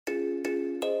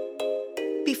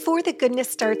Before the goodness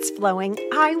starts flowing,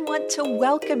 I want to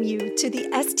welcome you to the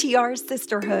STR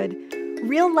Sisterhood.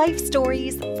 Real life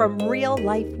stories from real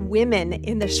life women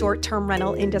in the short-term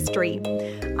rental industry.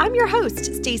 I'm your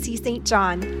host, Stacy St.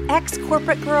 John,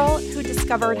 ex-corporate girl who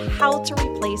discovered how to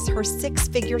replace her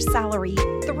six-figure salary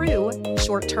through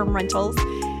short-term rentals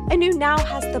and who now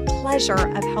has the pleasure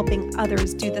of helping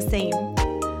others do the same.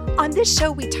 On this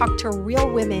show, we talk to real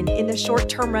women in the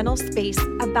short-term rental space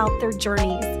about their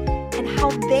journeys and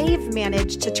how they've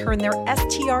managed to turn their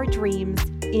STR dreams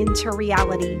into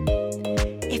reality.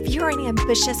 If you're an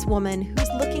ambitious woman who's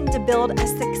looking to build a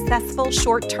successful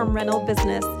short-term rental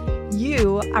business,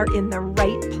 you are in the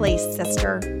right place,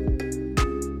 sister.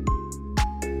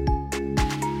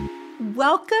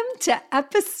 Welcome to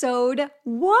episode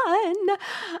 1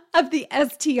 of the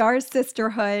STR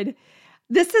Sisterhood.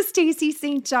 This is Stacy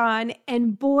St. John,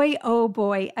 and boy, oh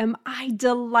boy, am I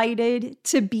delighted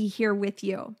to be here with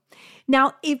you.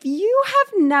 Now, if you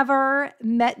have never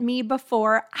met me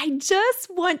before, I just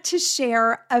want to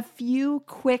share a few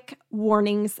quick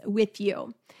warnings with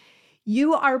you.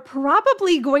 You are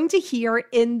probably going to hear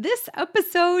in this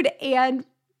episode and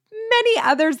many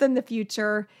others in the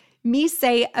future me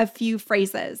say a few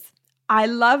phrases. I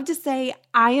love to say,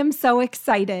 I am so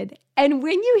excited. And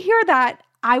when you hear that,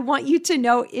 I want you to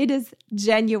know it is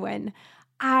genuine.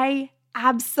 I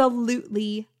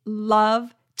absolutely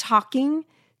love talking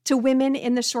to women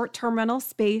in the short-term rental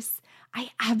space.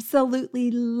 I absolutely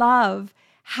love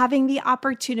having the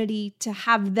opportunity to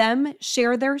have them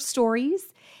share their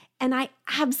stories. And I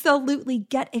absolutely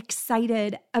get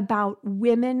excited about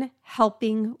women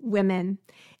helping women.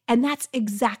 And that's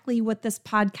exactly what this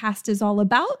podcast is all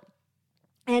about.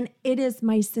 And it is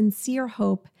my sincere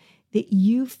hope that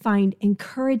you find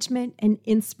encouragement and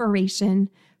inspiration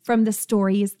from the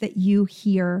stories that you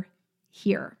hear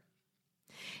here.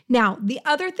 Now, the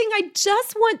other thing I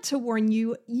just want to warn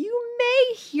you, you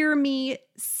may hear me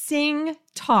sing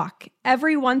talk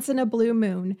every once in a blue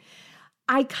moon.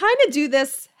 I kind of do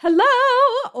this hello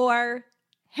or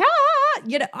ha,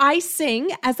 I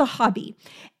sing as a hobby.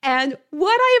 And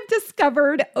what I have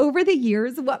discovered over the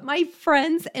years, what my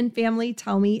friends and family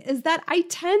tell me is that I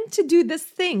tend to do this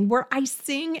thing where I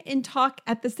sing and talk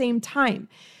at the same time.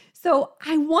 So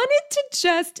I wanted to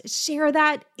just share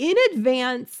that in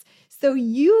advance so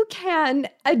you can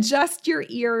adjust your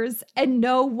ears and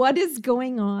know what is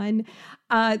going on.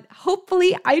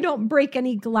 Hopefully I don't break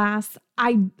any glass.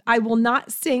 I will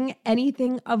not sing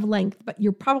anything of length, but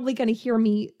you're probably going to hear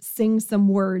me sing some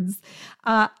words.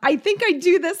 I think I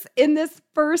do this in this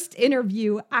first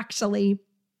interview, actually.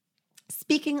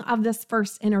 Speaking of this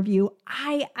first interview,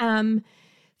 I am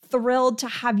thrilled to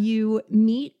have you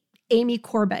meet Amy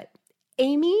Corbett.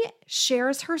 Amy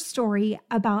shares her story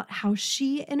about how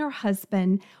she and her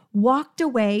husband walked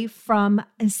away from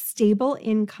a stable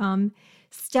income,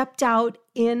 stepped out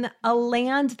in a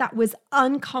land that was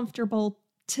uncomfortable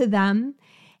to them,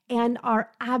 and are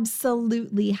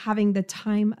absolutely having the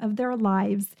time of their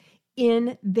lives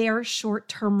in their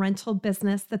short-term rental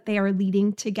business that they are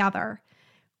leading together.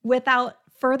 Without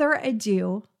further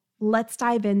ado, let's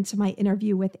dive into my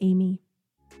interview with Amy.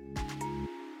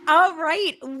 All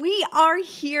right, we are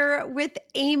here with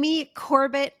Amy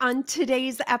Corbett on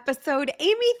today's episode.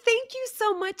 Amy, thank you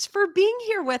so much for being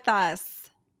here with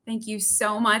us. Thank you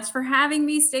so much for having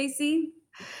me, Stacy.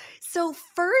 So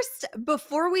first,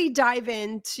 before we dive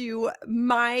into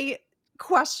my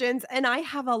questions, and I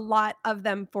have a lot of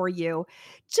them for you,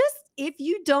 just if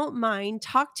you don't mind,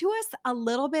 talk to us a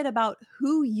little bit about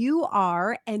who you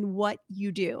are and what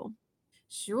you do.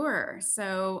 Sure.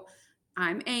 So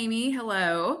I'm Amy.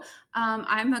 Hello.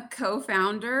 I'm a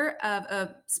co-founder of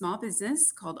a small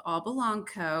business called All Belong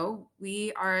Co.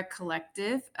 We are a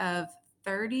collective of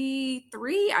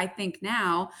 33, I think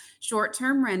now,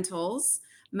 short-term rentals,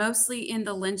 mostly in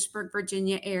the Lynchburg,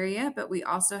 Virginia area, but we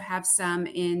also have some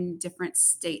in different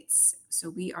states. So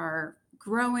we are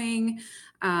growing.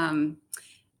 And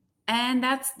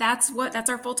that's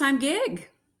our full-time gig.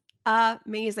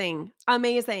 Amazing.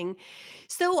 Amazing.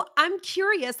 So I'm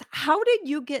curious, how did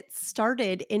you get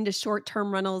started into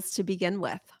short-term rentals to begin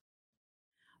with?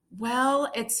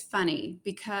 Well, it's funny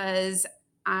because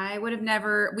I would have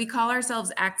never, we call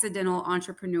ourselves accidental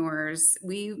entrepreneurs.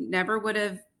 We never would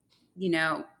have,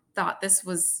 thought this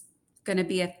was going to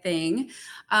be a thing.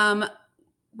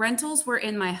 Rentals were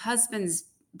in my husband's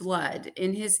blood,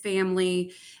 in his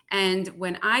family. And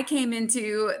when I came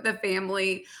into the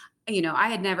family, I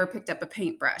had never picked up a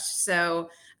paintbrush. So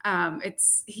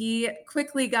he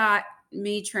quickly got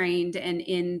me trained and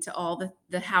into all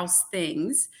the house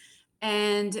things.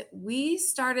 And we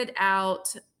started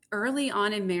out early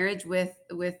on in marriage with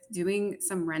doing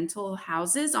some rental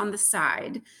houses on the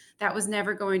side. That was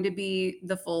never going to be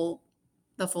the full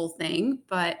thing,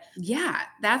 but yeah,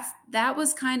 that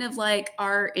was kind of like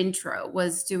our intro,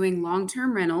 was doing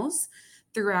long-term rentals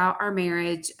throughout our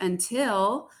marriage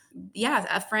until, yeah,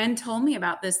 a friend told me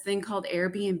about this thing called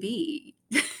Airbnb.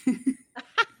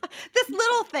 This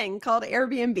little thing called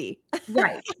Airbnb,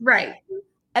 Right, right.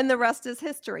 and the rest is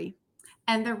history.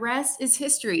 And the rest is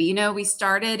history. You know, we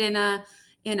started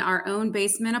in our own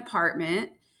basement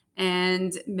apartment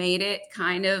and made it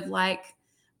kind of like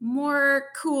more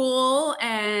cool,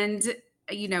 and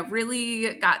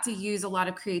really got to use a lot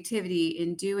of creativity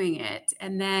in doing it.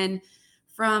 And then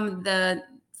from the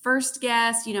first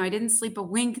guest, I didn't sleep a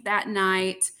wink that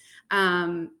night.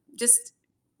 Just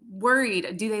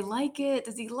worried, do they like it?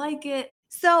 Does he like it?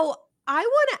 So I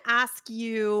want to ask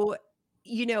you,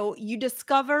 you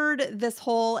discovered this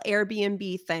whole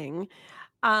Airbnb thing.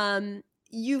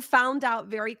 You found out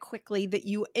very quickly that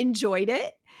you enjoyed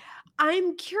it.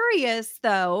 I'm curious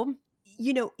though,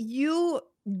 you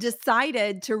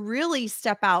decided to really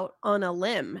step out on a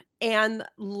limb and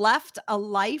left a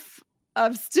life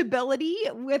of stability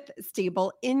with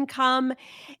stable income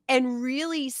and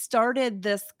really started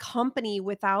this company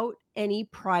without any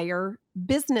prior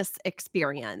business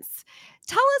experience.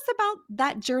 Tell us about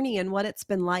that journey and what it's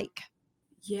been like.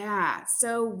 Yeah.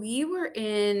 So we were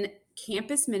in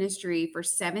campus ministry for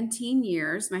 17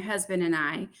 years, my husband and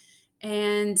I.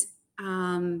 And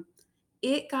um,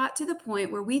 it got to the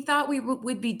point where we thought we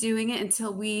would be doing it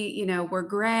until we, were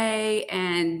gray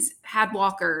and had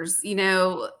walkers.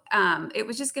 It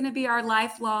was just going to be our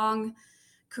lifelong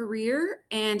career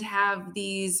and have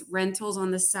these rentals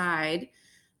on the side.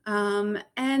 And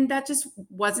that just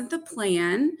wasn't the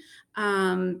plan.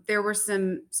 There were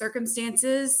some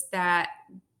circumstances that,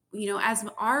 as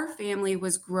our family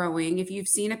was growing, if you've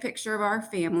seen a picture of our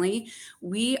family,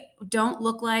 we don't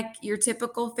look like your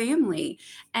typical family.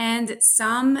 And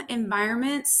some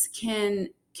environments can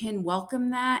welcome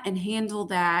that and handle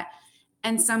that,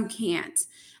 and some can't.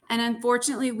 And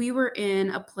unfortunately, we were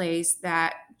in a place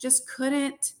that just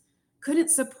couldn't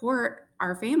support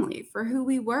our family for who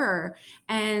we were.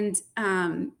 And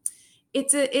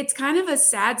it's kind of a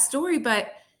sad story,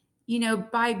 but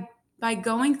by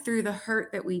going through the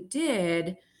hurt that we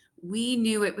did, we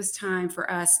knew it was time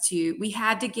for us we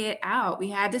had to get out. We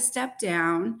had to step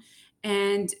down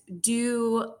and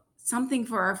do something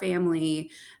for our family,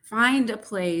 find a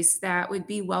place that would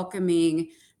be welcoming,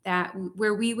 that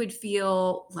where we would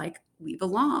feel like we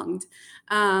belonged.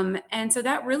 And so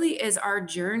that really is our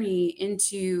journey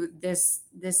into this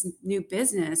new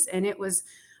business. And it was,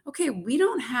 okay, we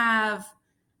don't have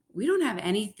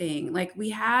anything. Like we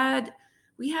have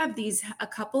these a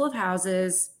couple of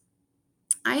houses.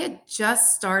 I had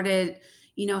just started,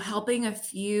 helping a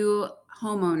few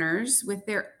homeowners with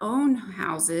their own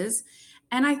houses.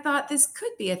 And I thought this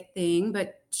could be a thing,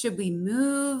 but should we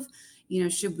move?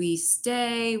 Should we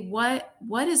stay? What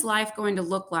is life going to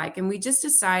look like? And we just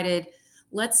decided,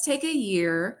 let's take a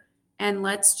year and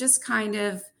let's just kind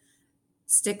of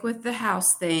stick with the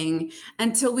house thing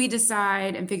until we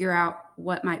decide and figure out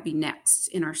what might be next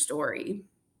in our story.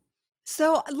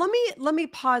 So let me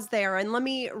pause there and let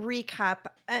me recap.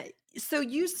 So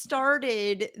you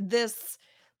started this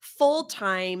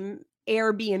full-time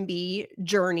Airbnb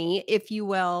journey, if you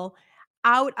will,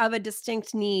 out of a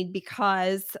distinct need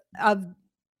because of,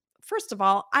 first of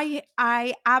all,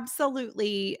 I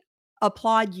absolutely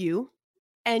applaud you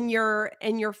and your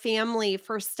family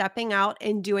for stepping out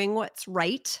and doing what's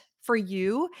right for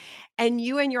you. And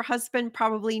you and your husband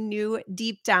probably knew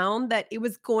deep down that it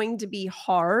was going to be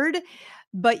hard,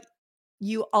 but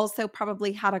you also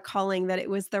probably had a calling that it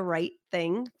was the right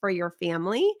thing for your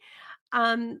family.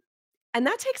 Um, and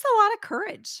that takes a lot of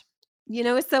courage.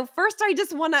 So first I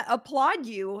just want to applaud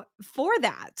you for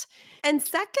that. And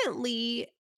secondly,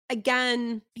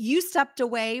 again, you stepped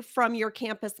away from your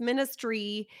campus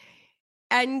ministry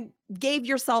and gave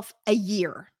yourself a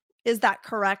year. Is that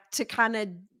correct? To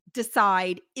kinda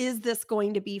decide, is this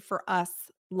going to be for us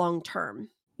long term?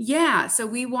 Yeah. So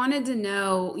we wanted to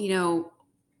know,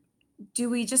 do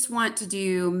we just want to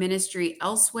do ministry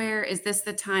elsewhere? Is this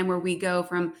the time where we go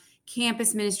from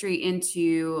campus ministry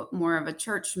into more of a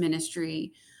church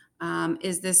ministry?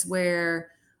 Is this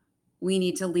where we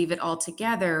need to leave it all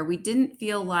together? We didn't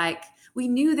feel like, we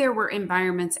knew there were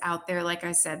environments out there, like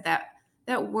I said, that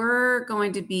were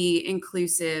going to be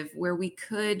inclusive, where we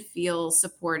could feel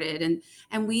supported.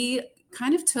 And we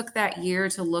kind of took that year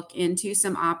to look into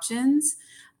some options.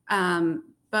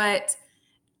 But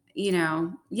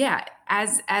yeah,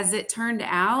 as it turned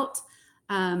out,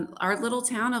 Our little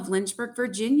town of Lynchburg,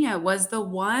 Virginia was the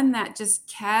one that just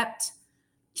kept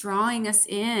drawing us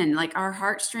in. Like our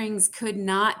heartstrings could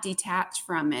not detach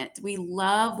from it. We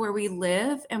love where we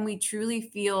live and we truly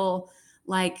feel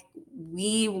like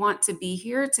we want to be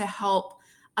here to help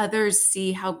others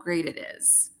see how great it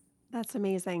is. That's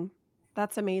amazing.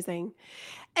 That's amazing.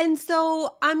 And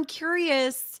so I'm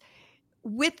curious,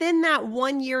 within that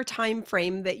 1-year time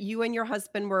frame that you and your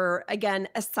husband were, again,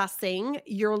 assessing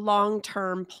your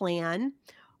long-term plan,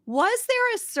 was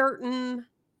there a certain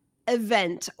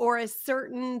event or a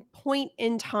certain point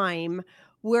in time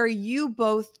where you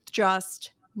both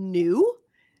just knew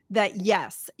that,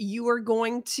 yes, you were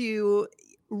going to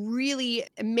really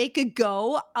make a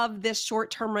go of this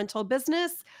short-term rental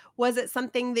business? Was it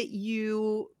something that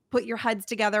you put your heads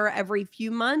together every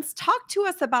few months? Talk to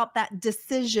us about that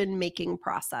decision-making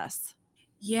process.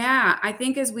 Yeah, I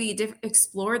think as we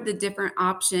explored the different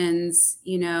options,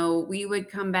 we would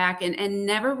come back and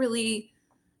never really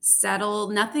settle.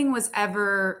 Nothing was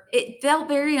ever, it felt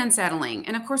very unsettling.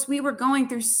 And of course, we were going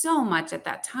through so much at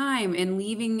that time and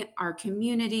leaving our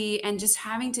community and just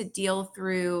having to deal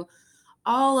through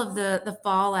all of the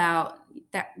fallout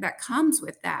that comes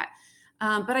with that.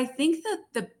 But I think that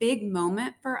the big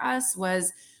moment for us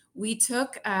was we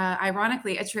took,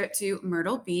 ironically, a trip to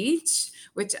Myrtle Beach,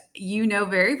 which you know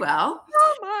very well.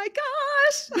 Oh my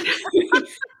gosh.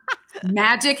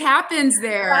 Magic happens That's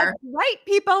there. right,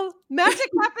 people. Magic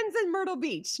happens in Myrtle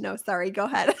Beach. No, sorry, go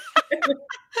ahead.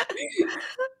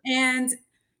 And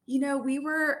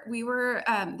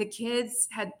the kids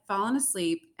had fallen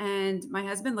asleep, and my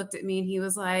husband looked at me and he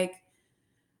was like,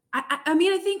 I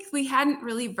mean, I think we hadn't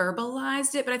really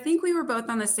verbalized it, but I think we were both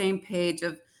on the same page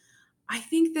of I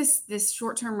think this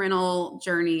short-term rental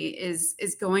journey is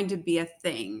going to be a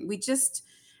thing. We just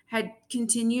had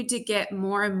continued to get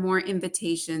more and more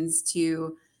invitations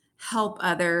to help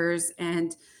others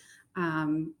and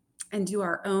do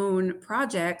our own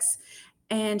projects.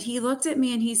 And he looked at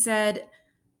me and he said,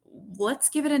 "Let's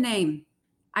give it a name.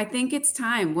 I think it's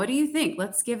time. What do you think?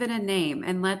 Let's give it a name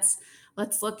and let's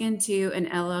look into an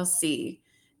LLC."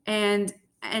 And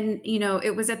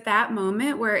it was at that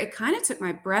moment where it kind of took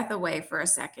my breath away for a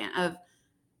second of,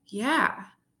 yeah,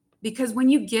 because when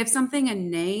you give something a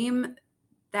name,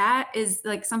 that is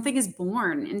like something is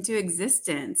born into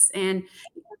existence. And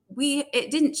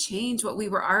it didn't change what we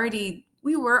were already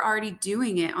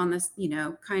doing it on this,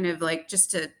 kind of like just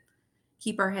to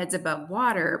keep our heads above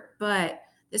water. But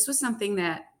this was something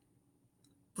that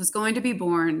was going to be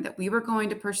born, that we were going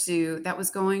to pursue, that was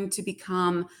going to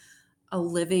become a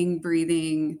living,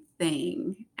 breathing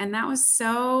thing. And that was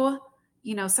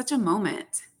such a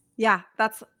moment. Yeah,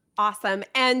 that's awesome,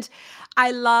 and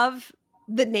I love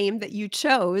the name that you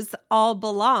chose, All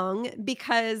Belong,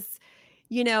 because,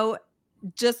 you know,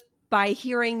 just by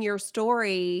hearing your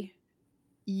story,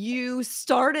 you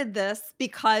started this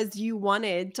because you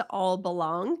wanted to all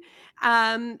belong.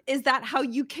 Is that how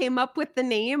you came up with the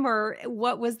name, or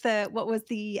what was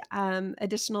the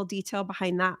additional detail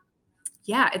behind that?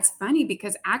 Yeah, it's funny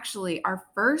because actually our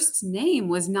first name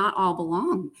was not All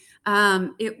Belong.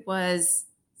 It was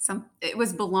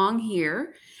Belong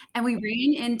Here. And we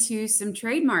ran into some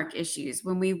trademark issues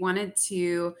when we wanted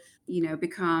to,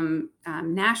 become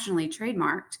nationally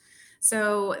trademarked.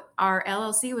 So our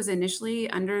LLC was initially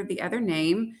under the other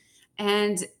name.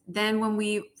 And then when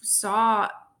we saw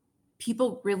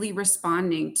people really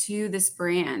responding to this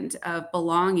brand of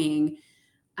belonging,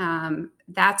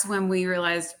 that's when we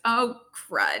realized, oh,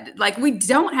 crud. Like, we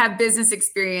don't have business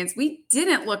experience. We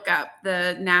didn't look up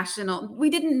we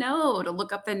didn't know to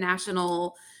look up the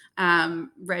national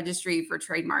registry for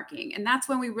trademarking. And that's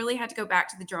when we really had to go back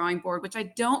to the drawing board, which I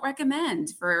don't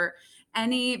recommend for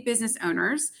any business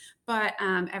owners, but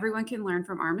everyone can learn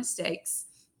from our mistakes.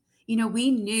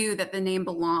 We knew that the name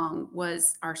Belong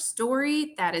was our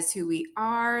story. That is who we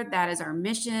are. That is our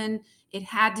mission. It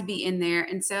had to be in there.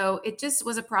 And so it just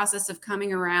was a process of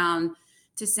coming around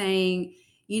to saying,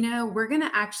 we're going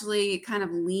to actually kind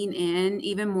of lean in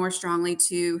even more strongly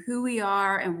to who we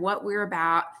are and what we're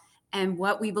about and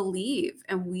what we believe.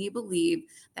 And we believe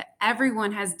that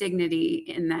everyone has dignity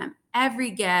in them.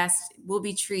 Every guest will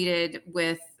be treated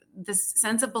with this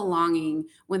sense of belonging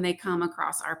when they come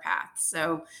across our path.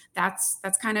 So that's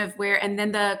kind of where, and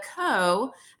then the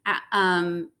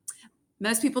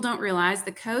most people don't realize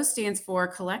the co stands for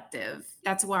collective.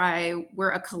 That's why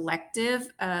we're a collective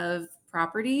of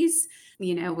properties.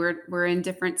 We're in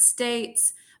different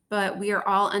states, but we are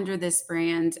all under this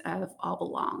brand of All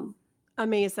Belong.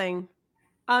 Amazing.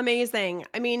 Amazing.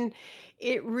 I mean,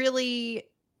 it really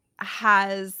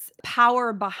has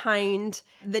power behind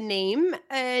the name.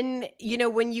 And,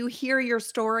 when you hear your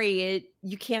story,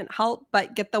 you can't help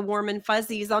but get the warm and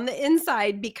fuzzies on the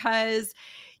inside because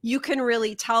you can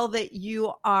really tell that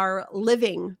you are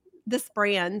living this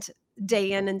brand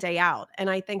day in and day out. And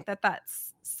I think that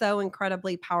that's so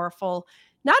incredibly powerful,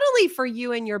 not only for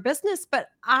you and your business, but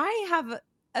I have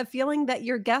a feeling that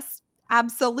your guests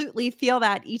absolutely feel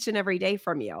that each and every day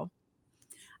from you.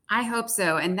 I hope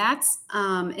so, and that's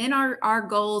in our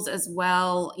goals as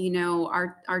well.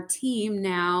 Our team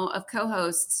now of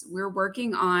co-hosts, we're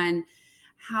working on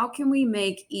how can we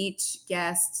make each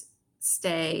guest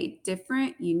stay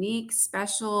different, unique,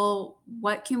 special.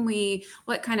 What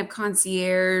kind of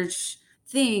concierge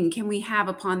thing can we have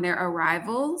upon their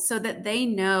arrival so that they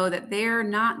know that they're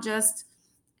not just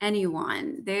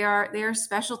anyone. They are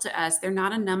special to us. They're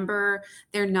not a number.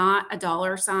 They're not a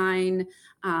dollar sign.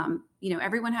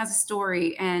 Everyone has a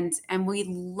story, and we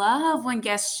love when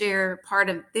guests share part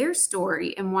of their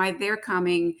story and why they're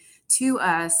coming to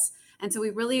us. And so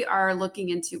we really are looking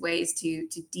into ways to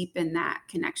deepen that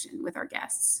connection with our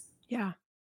guests. Yeah.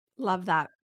 Love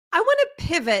that. I want to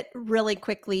pivot really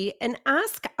quickly and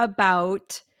ask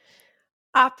about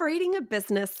operating a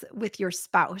business with your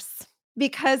spouse,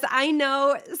 because I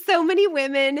know so many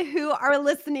women who are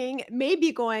listening may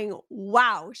be going,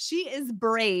 wow, she is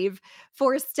brave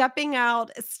for stepping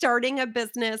out, starting a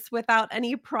business without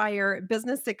any prior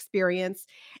business experience,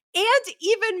 and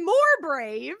even more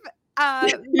brave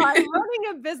by running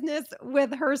a business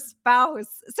with her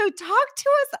spouse. So, talk to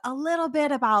us a little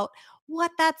bit about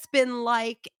what that's been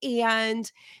like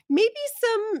and maybe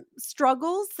some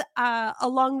struggles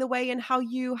along the way and how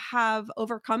you have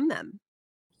overcome them.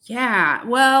 Yeah.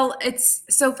 Well, it's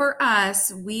so for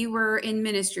us, we were in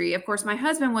ministry. Of course, my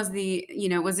husband was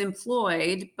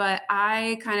employed, but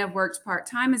I kind of worked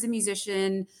part-time as a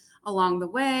musician along the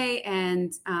way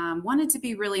and wanted to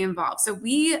be really involved. So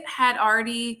we had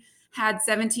already had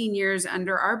 17 years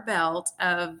under our belt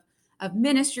of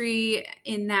ministry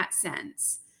in that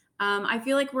sense. I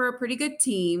feel like we're a pretty good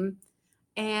team.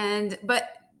 But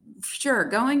sure,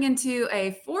 going into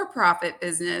a for-profit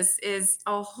business is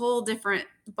a whole different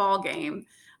ball game.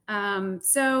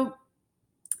 So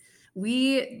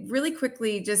we really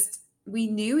quickly just we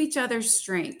knew each other's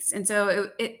strengths, and so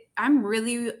I'm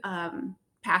really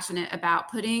passionate about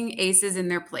putting aces in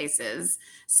their places.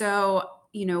 So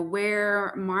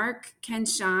where Mark can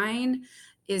shine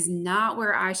is not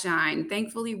where I shine.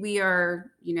 Thankfully, we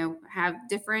are have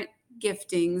different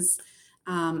giftings.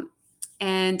 Um,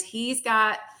 and he's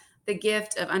got the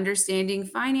gift of understanding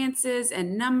finances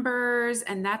and numbers,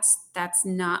 and that's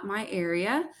not my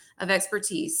area of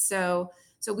expertise. So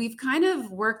we've kind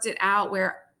of worked it out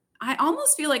where I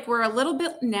almost feel like we're a little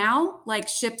bit now like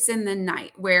ships in the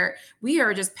night, where we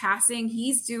are just passing.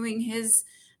 He's doing his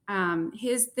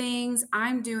things,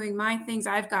 I'm doing my things,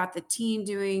 I've got the team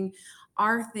doing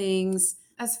our things.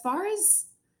 As far as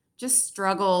just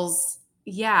struggles,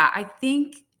 yeah, I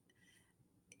think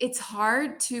it's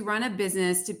hard to run a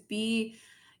business to be,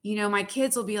 my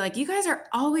kids will be like, you guys are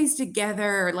always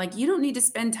together, like you don't need to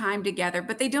spend time together,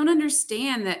 but they don't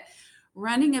understand that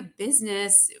running a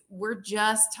business, we're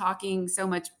just talking so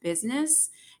much business,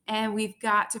 and we've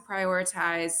got to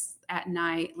prioritize at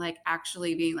night, like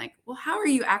actually being like, well, how are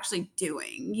you actually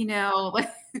doing,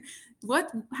 like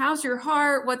how's your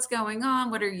heart, what's going on,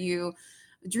 what are you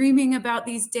dreaming about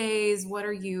these days, what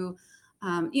are you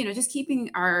just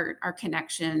keeping our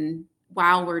connection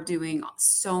while we're doing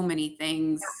so many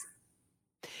things.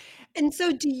 And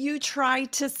so, do you try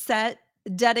to set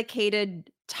dedicated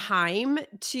time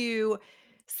to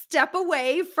step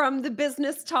away from the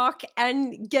business talk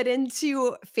and get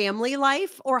into family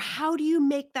life? Or how do you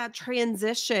make that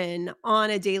transition on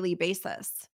a daily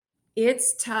basis?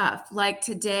 It's tough. Like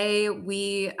today,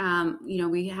 we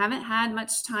haven't had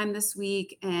much time this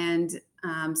week, and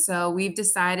so we've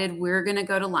decided we're going to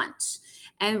go to lunch,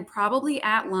 and probably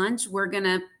at lunch we're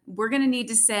gonna need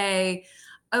to say,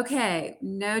 okay,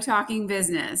 no talking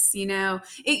business.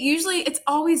 It's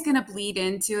always going to bleed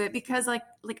into it because like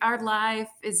our life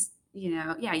is,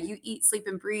 yeah, you eat, sleep,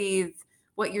 and breathe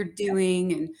what you're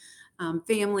doing, and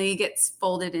family gets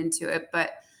folded into it,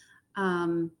 but.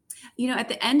 Um, at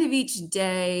the end of each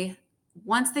day,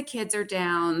 once the kids are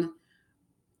down,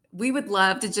 we would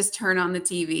love to just turn on the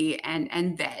TV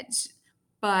and veg.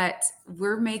 But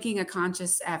we're making a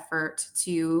conscious effort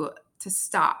to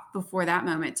stop before that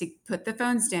moment, to put the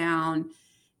phones down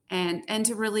and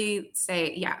to really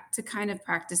say, yeah, to kind of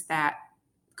practice that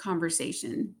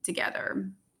conversation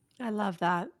together. I love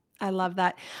that. I love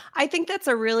that. I think that's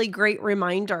a really great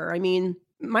reminder. I mean,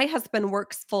 my husband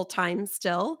works full time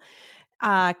still.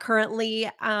 currently,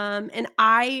 and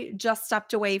I just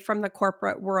stepped away from the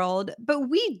corporate world, but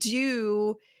we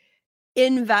do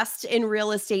invest in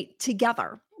real estate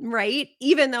together, right?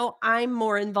 Even though I'm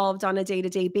more involved on a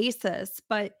day-to-day basis,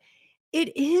 but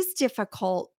it is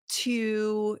difficult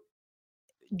to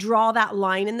draw that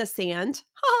line in the sand.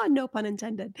 No pun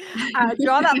intended.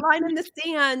 Draw that line in the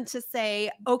sand to say,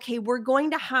 okay, we're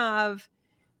going to have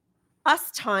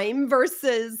us time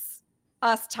versus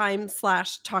us time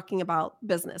slash talking about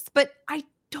business. But I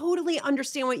totally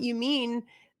understand what you mean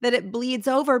that it bleeds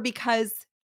over because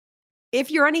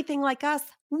if you're anything like us,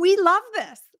 we love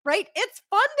this, right? It's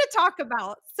fun to talk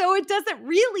about. So it doesn't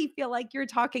really feel like you're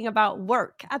talking about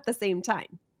work at the same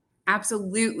time.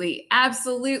 Absolutely.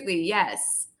 Absolutely.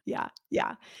 Yes. Yeah.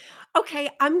 Yeah. Okay.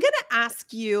 I'm going to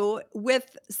ask you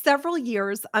with several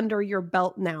years under your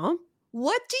belt now,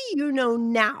 what do you know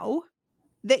now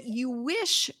that you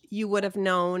wish you would have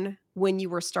known when you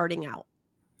were starting out?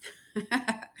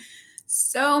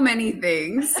 So many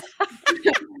things.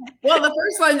 Well, the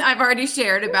first one I've already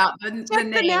shared about the Check the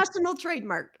name. national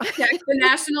trademark. Check the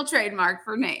national trademark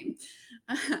for name.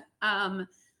 Um,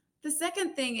 the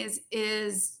second thing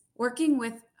is working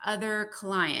with other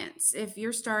clients. If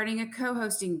you're starting a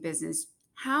co-hosting business,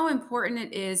 how important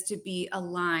it is to be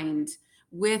aligned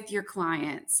with your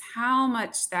clients, how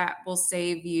much that will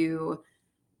save you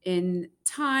in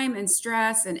time and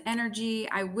stress and energy.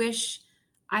 I wish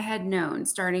I had known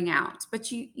starting out,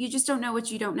 but you just don't know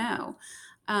what you don't know.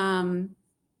 Um,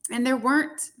 and there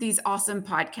weren't these awesome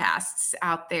podcasts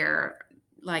out there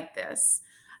like this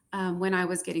when I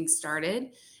was getting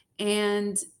started.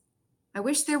 And I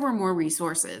wish there were more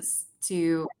resources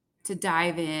to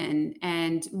dive in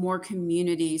and more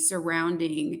community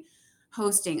surrounding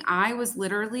hosting. I was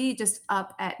literally just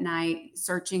up at night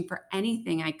searching for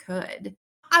anything I could.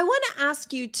 I want to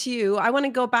ask you too. I want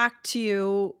to go back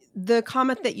to the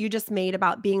comment that you just made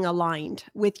about being aligned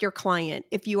with your client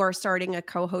if you are starting a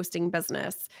co hosting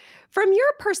business. From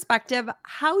your perspective,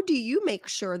 how do you make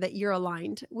sure that you're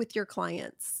aligned with your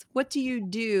clients? What do you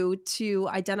do to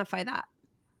identify that?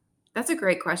 That's a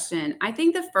great question. I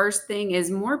think the first thing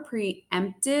is more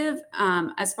preemptive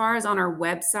as far as on our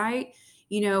website.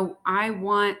 I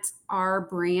want our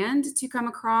brand to come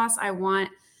across. I want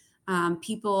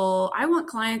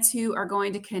clients who are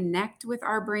going to connect with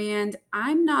our brand.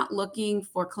 I'm not looking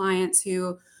for clients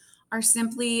who are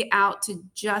simply out to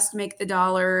just make the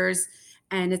dollars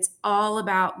and it's all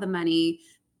about the money.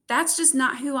 That's just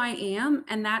not who I am,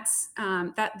 and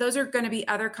those are going to be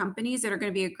other companies that are going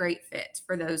to be a great fit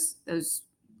for those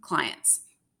clients.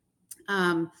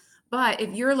 But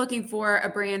if you're looking for a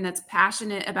brand that's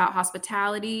passionate about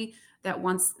hospitality, that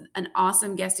wants an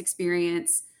awesome guest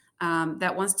experience,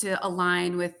 that wants to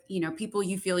align with people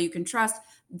you feel you can trust,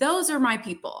 those are my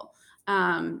people.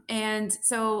 And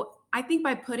so I think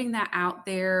by putting that out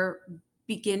there,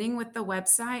 beginning with the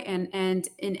website and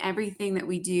in everything that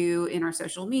we do in our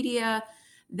social media,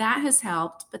 that has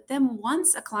helped. But then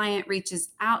once a client reaches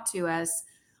out to us,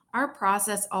 our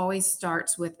process always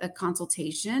starts with a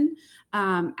consultation.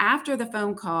 After the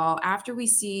phone call, after we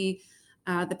see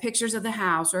the pictures of the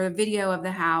house or a video of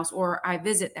the house, or I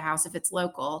visit the house if it's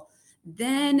local,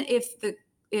 then if the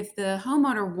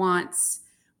homeowner wants,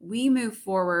 we move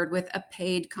forward with a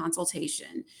paid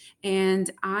consultation. And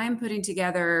I'm putting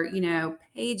together,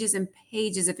 pages and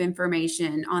pages of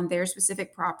information on their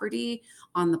specific property,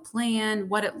 on the plan,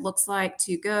 what it looks like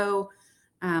to go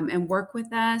and work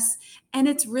with us. And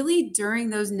it's really during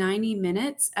those 90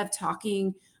 minutes of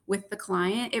talking with the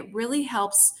client, it really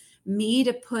helps me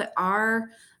to put our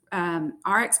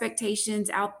expectations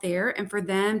out there and for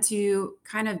them to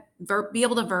kind of be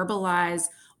able to verbalize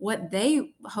what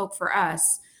they hope for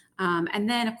us. And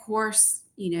then, of course,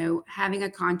 having a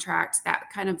contract that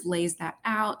kind of lays that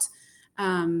out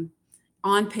on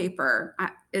paper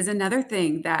is another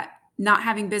thing that, not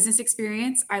having business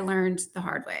experience, I learned the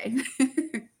hard way.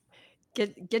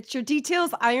 Get your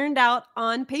details ironed out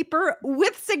on paper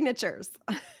with signatures.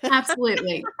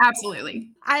 Absolutely.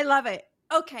 Absolutely. I love it.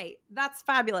 Okay, that's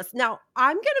fabulous. Now,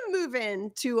 I'm going to move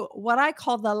into what I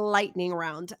call the lightning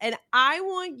round, and I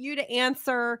want you to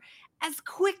answer as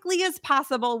quickly as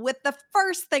possible with the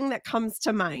first thing that comes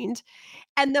to mind.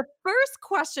 And the first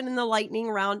question in the lightning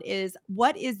round is,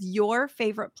 what is your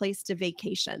favorite place to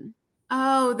vacation?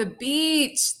 Oh, the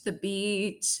beach, the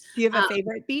beach. Do you have a Um,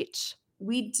 favorite beach?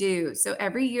 We do. So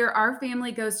every year, our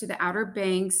family goes to the Outer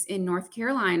Banks in North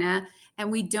Carolina,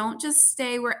 and we don't just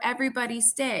stay where everybody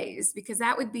stays because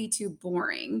that would be too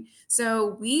boring.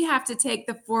 So we have to take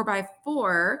the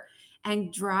 4x4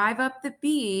 and drive up the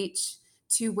beach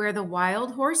to where the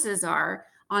wild horses are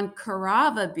on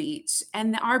Carava Beach,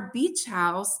 and our beach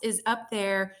house is up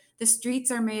there. The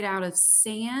streets are made out of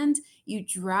sand. You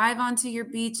drive onto your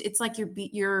beach. It's like your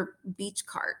beach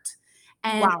cart.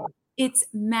 And Wow. it's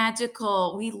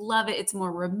magical. We love it. It's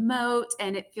more remote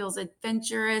and it feels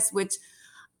adventurous, which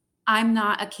I'm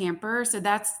not a camper, so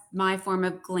that's my form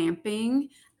of glamping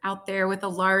out there with a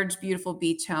large, beautiful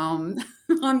beach home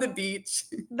on the beach.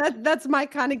 That's my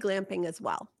kind of glamping as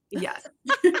well. Yes.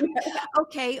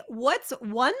 Okay, what's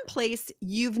one place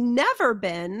you've never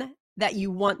been that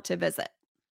you want to visit?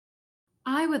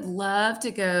 I would love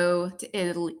to go to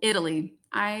Italy.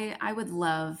 I would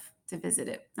love to visit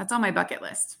it. That's on my bucket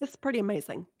list. It's pretty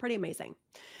amazing, pretty amazing.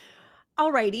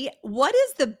 Alrighty, what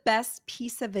is the best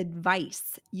piece of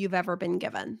advice you've ever been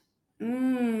given?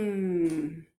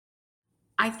 Mm.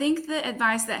 I think the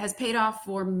advice that has paid off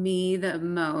for me the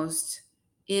most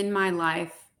in my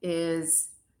life is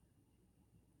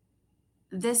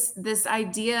this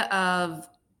idea of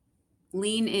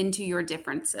lean into your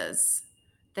differences,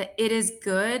 that it is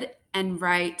good and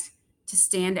right to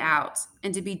stand out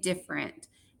and to be different.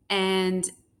 And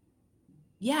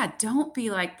yeah, don't be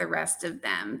like the rest of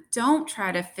them. Don't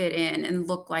try to fit in and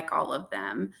look like all of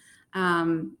them.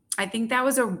 I think that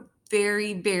was a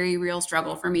very, very real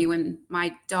struggle for me when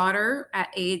my daughter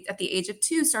at the age of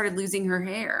 2 started losing her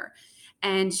hair.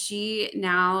 And she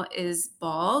now is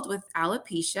bald with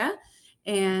alopecia.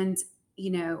 And,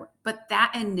 but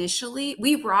that initially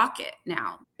we rock it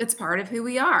now. It's part of who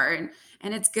we are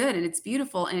and it's good and it's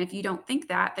beautiful. And if you don't think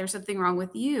that, there's something wrong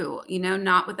with you,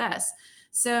 not with us.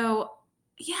 So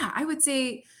yeah, I would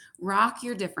say rock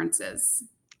your differences.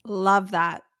 Love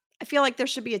that. I feel like there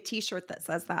should be a t-shirt that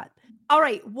says that. All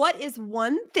right, what is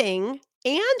one thing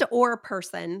and or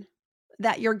person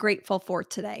that you're grateful for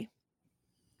today?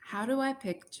 How do I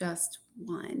pick just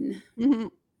one?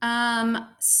 Mhm.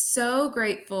 So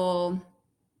grateful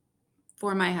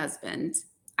for my husband.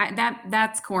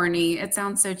 That's corny. It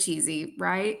sounds so cheesy,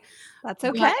 right? That's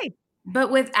But okay.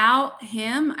 but without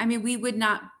him, I mean, we would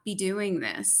not be doing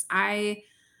this.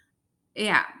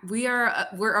 Yeah, we're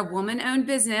a woman-owned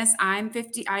business. I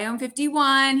own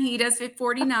 51, he does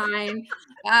 49.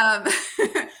 Um,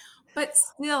 but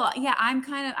still, yeah,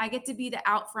 I get to be the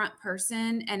out front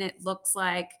person and it looks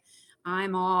like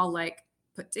I'm all like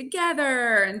put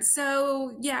together and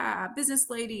so yeah, business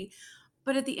lady.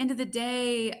 But at the end of the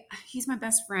day, he's my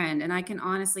best friend and I can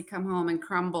honestly come home and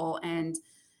crumble and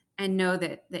know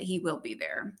that he will be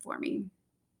there for me.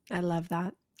 I love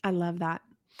that. I love that.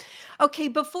 Okay,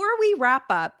 before we wrap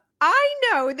up, I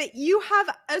know that you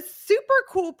have a super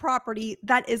cool property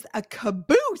that is a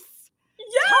caboose.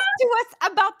 Talk to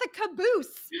us about the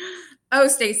caboose. Oh,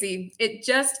 Stacy, it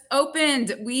just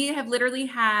opened. We have literally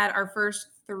had our first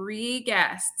 3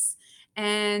 guests,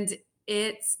 and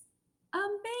it's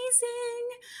amazing.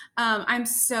 I'm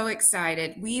so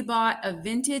excited. We bought a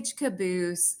vintage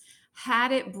caboose,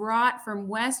 had it brought from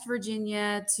West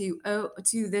Virginia to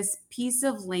this piece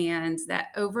of land that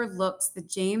overlooks the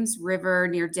James River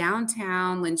near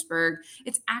downtown Lynchburg.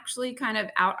 It's actually kind of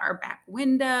out our back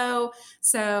window.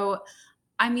 So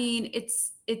I mean,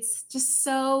 it's just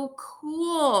so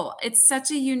cool. It's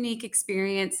such a unique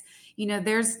experience.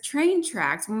 There's train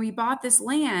tracks. When we bought this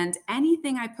land,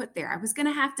 anything I put there, I was going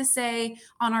to have to say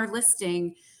on our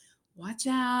listing, watch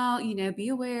out, be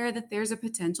aware that there's a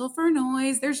potential for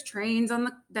noise. There's trains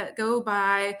that go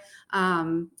by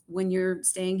when you're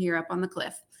staying here up on the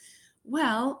cliff.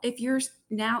 Well, if you're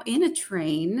now in a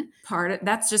train,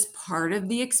 that's just part of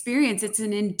the experience. It's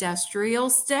an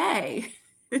industrial stay.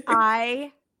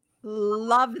 I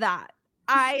love that.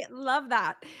 I love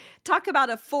that. Talk about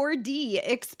a 4D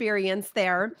experience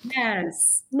there.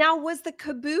 Yes. Now, was the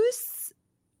caboose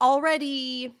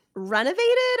already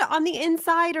renovated on the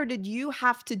inside, or did you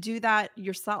have to do that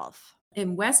yourself?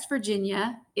 In West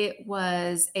Virginia, it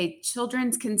was a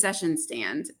children's concession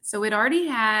stand. So it already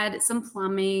had some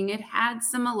plumbing, it had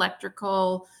some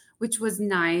electrical, which was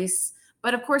nice.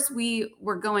 But of course, we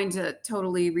were going to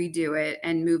totally redo it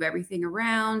and move everything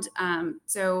around.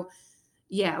 So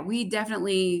yeah, we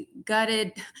definitely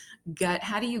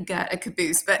how do you gut a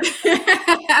caboose? But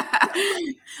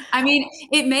I mean,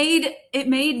 it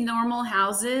made normal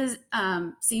houses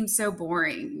seem so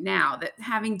boring now that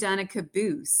having done a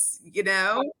caboose,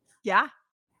 Yeah.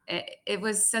 it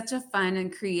was such a fun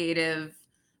and creative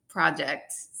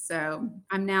project. So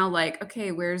I'm now like,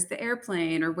 okay, where's the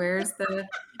airplane or where's the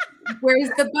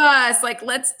bus? Like,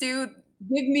 give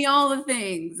me all the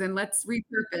things and let's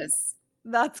repurpose.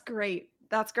 That's great.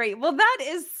 That's great. Well, that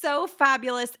is so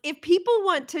fabulous. If people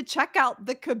want to check out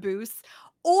the caboose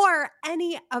or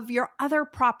any of your other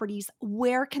properties,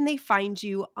 where can they find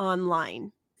you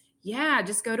online? Yeah,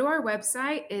 just go to our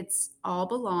website. It's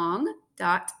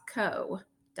allbelong.co.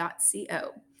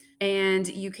 And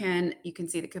you can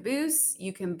see the caboose,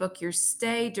 you can book your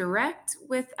stay direct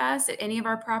with us at any of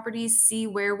our properties, see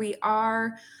where we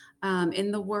are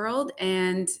in the world.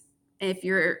 And if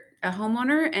you're a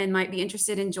homeowner and might be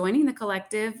interested in joining the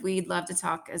collective, we'd love to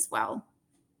talk as well.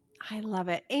 I love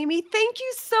it. Amy, thank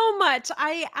you so much.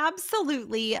 I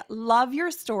absolutely love your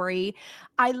story.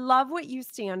 I love what you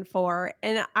stand for.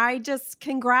 And I just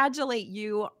congratulate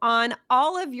you on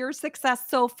all of your success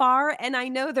so far. And I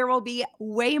know there will be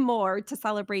way more to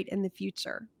celebrate in the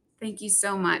future. Thank you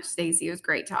so much, Stacey. It was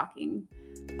great talking.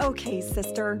 Okay,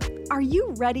 sister, are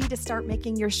you ready to start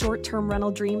making your short term rental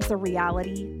dreams a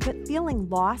reality, but feeling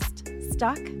lost,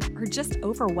 stuck, or just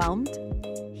overwhelmed?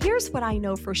 Here's what I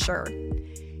know for sure.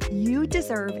 You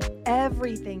deserve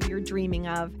everything you're dreaming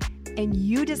of, and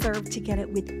you deserve to get it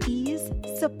with ease,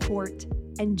 support,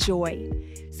 and joy.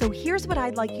 So here's what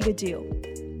I'd like you to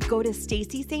do. Go to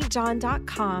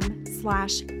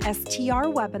stacystjohn.com/STR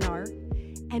webinar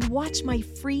and watch my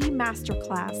free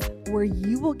masterclass where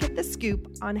you will get the scoop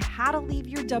on how to leave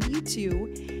your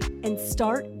W-2 and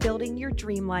start building your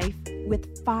dream life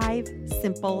with 5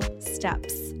 simple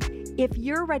steps. If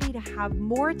you're ready to have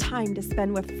more time to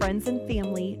spend with friends and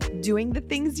family doing the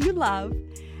things you love,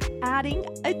 adding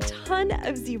a ton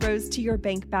of zeros to your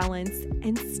bank balance,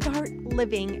 and start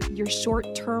living your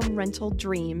short-term rental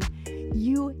dream,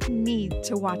 you need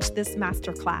to watch this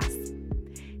masterclass.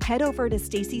 Head over to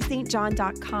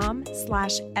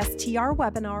stacystjohn.com/STR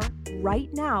webinar right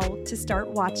now to start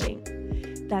watching.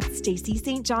 That's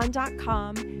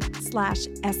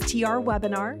stacystjohn.com/STR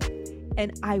webinar,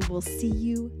 and I will see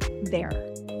you there.